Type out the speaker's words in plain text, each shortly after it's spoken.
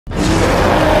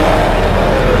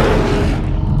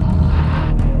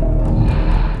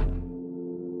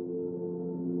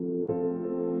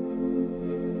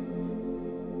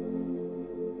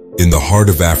the heart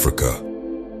of Africa,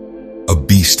 a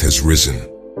beast has risen.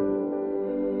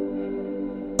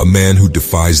 A man who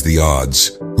defies the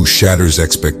odds, who shatters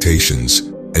expectations,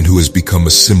 and who has become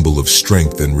a symbol of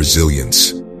strength and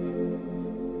resilience.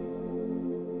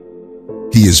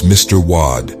 He is Mr.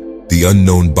 Wad, the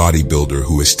unknown bodybuilder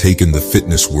who has taken the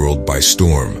fitness world by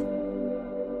storm.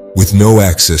 With no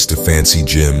access to fancy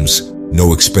gyms,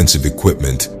 no expensive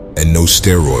equipment, and no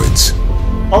steroids.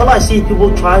 All I see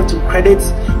people trying to credit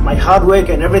my hard work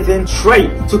and everything straight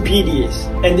to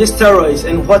PDAs and these steroids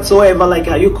and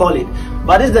whatsoever you call it.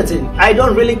 But it's the thing, I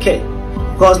don't really care.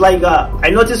 Because I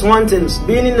noticed one thing,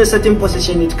 being in a certain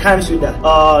position, it comes with that.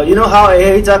 You know how a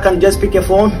hater can just pick a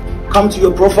phone, come to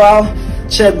your profile,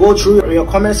 check, go through your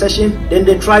comment section, then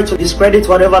they try to discredit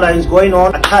whatever that is going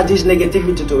on, attach this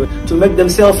negativity to it, to make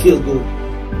themselves feel good.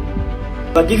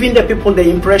 But giving the people the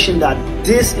impression that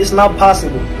this is not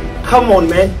possible. Come on,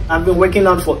 man, I've been working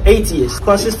out for 8 years,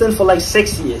 consistent for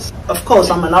 6 years. Of course,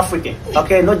 I'm an African,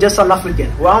 okay, not just an African.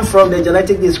 Where I'm from, the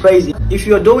genetic is crazy. If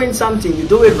you're doing something, you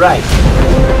do it right.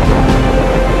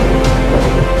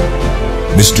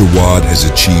 Mr. Wad has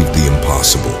achieved the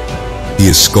impossible. He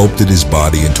has sculpted his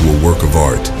body into a work of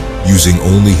art, using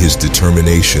only his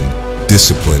determination,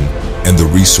 discipline, and the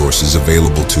resources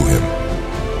available to him.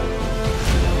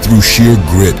 Through sheer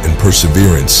grit and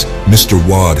perseverance, Mr.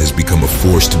 Wad has become a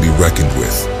force to be reckoned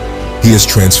with. He has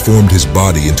transformed his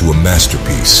body into a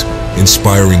masterpiece,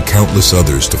 inspiring countless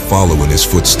others to follow in his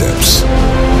footsteps.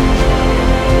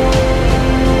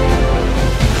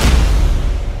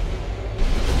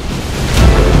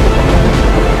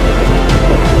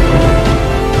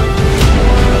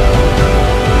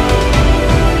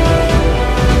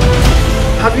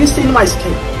 Have you seen my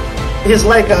skin? It's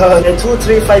like a 2,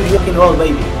 3, 5-year-old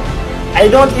baby. I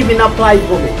don't even apply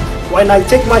for it. When I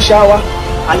take my shower,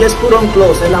 I just put on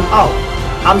clothes and I'm out.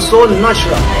 I'm so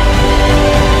natural.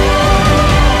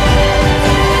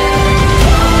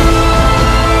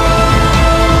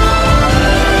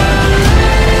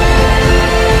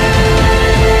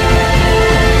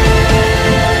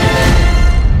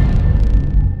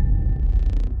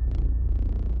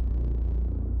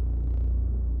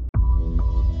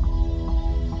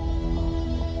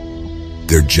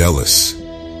 They're jealous,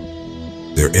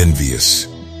 they're envious,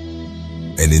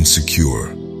 and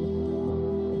insecure.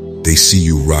 They see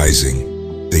you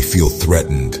rising, they feel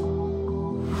threatened.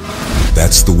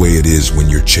 That's the way it is when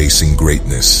you're chasing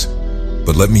greatness.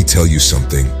 But let me tell you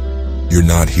something, you're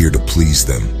not here to please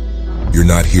them. You're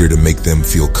not here to make them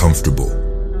feel comfortable.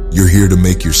 You're here to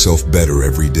make yourself better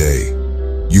every day.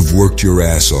 You've worked your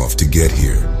ass off to get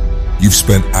here. You've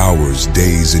spent hours,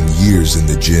 days, and years in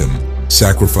the gym,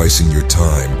 sacrificing your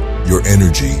time, your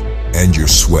energy, and your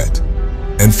sweat.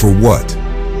 And for what?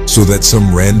 So that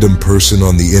some random person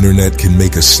on the internet can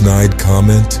make a snide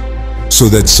comment? So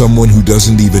that someone who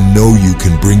doesn't even know you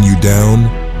can bring you down?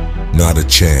 Not a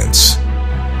chance.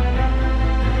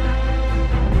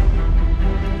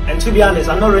 And to be honest,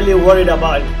 I'm not really worried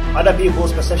about other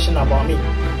people's perception about me.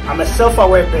 I'm a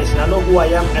self-aware person. I know who I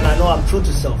am and I know I'm true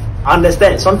to self. I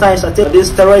understand. Sometimes I take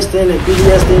this steroids thing and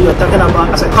PDS thing you're talking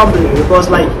about as a compliment because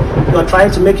you're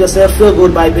trying to make yourself feel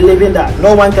good by believing that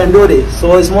no one can do this.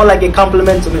 So it's more like a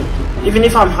compliment to me. Even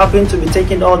if I'm happy to be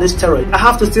taking all this steroid, I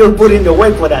have to still put in the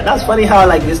work for that. That's funny how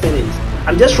this thing is.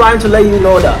 I'm just trying to let you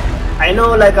know that I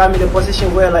know I'm in a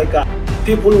position where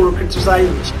people will criticize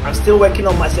me. I'm still working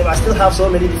on myself. I still have so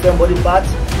many different body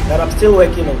parts that I'm still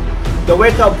working on. The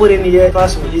work I put in here,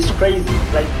 trust me, is crazy.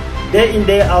 Day in,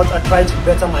 day out, I try to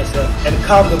better myself and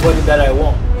carve the body that I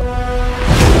want.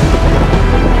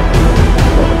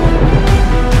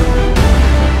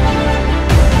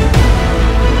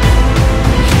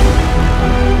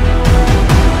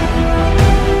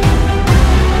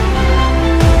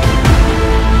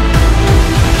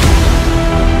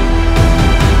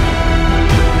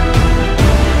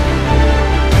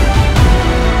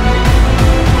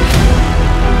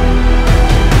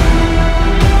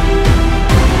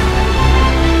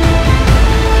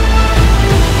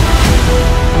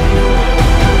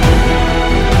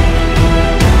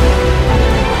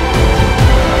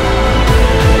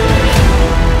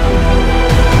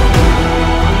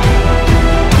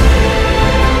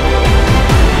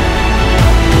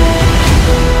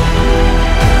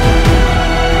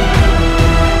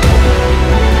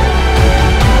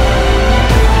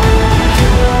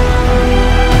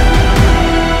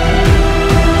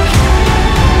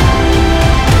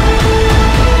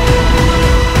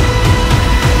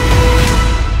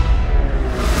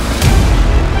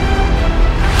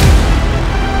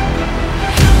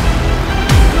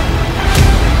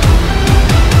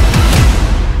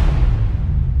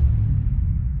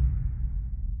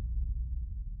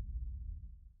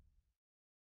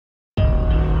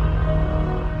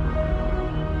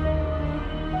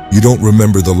 You don't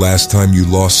remember the last time you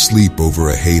lost sleep over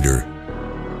a hater.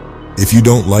 If you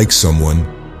don't like someone,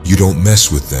 you don't mess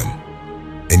with them.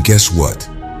 And guess what?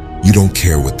 You don't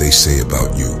care what they say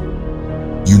about you.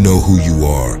 You know who you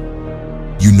are.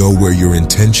 You know where your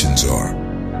intentions are.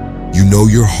 You know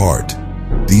your heart.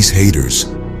 These haters,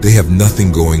 they have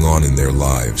nothing going on in their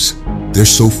lives. They're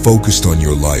so focused on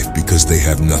your life because they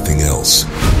have nothing else.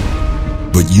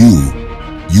 But you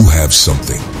have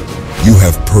something. You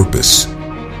have purpose.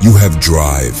 You have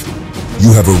drive.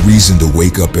 You have a reason to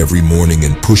wake up every morning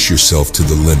and push yourself to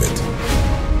the limit.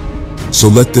 So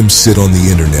let them sit on the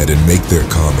internet and make their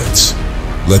comments.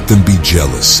 Let them be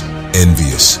jealous,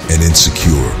 envious, and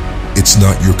insecure. It's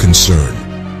not your concern.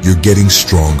 You're getting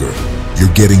stronger.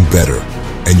 You're getting better.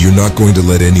 And you're not going to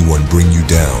let anyone bring you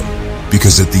down.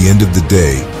 Because at the end of the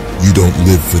day, you don't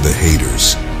live for the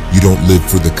haters. You don't live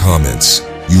for the comments.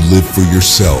 You live for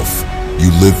yourself. You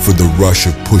live for the rush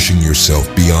of pushing yourself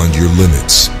beyond your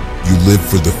limits. You live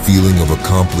for the feeling of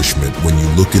accomplishment when you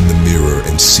look in the mirror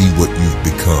and see what you've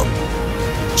become.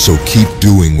 So keep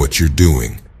doing what you're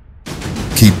doing.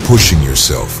 Keep pushing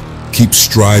yourself. Keep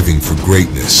striving for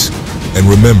greatness. And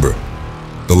remember,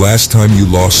 the last time you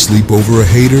lost sleep over a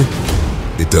hater,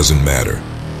 it doesn't matter,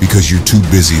 because you're too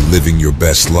busy living your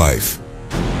best life.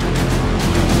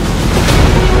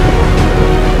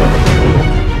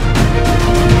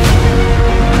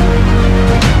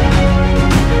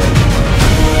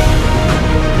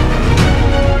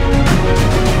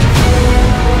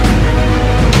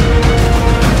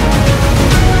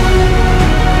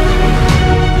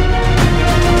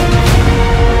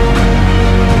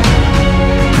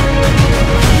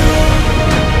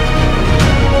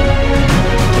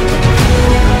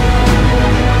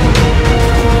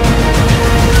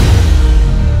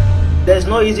 There's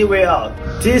no easy way out.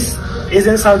 This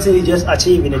isn't something you just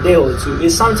achieve in a day or two.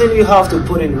 It's something you have to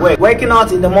put in work. Working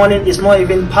out in the morning is not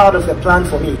even part of the plan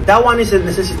for me. That one is a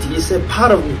necessity. It's a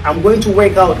part of me. I'm going to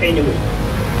work out anyway.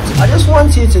 So I just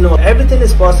want you to know everything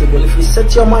is possible if you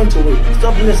set your mind to it.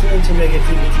 Stop listening to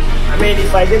negativity. I mean,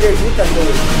 if I did it, you can do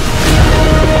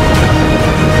it.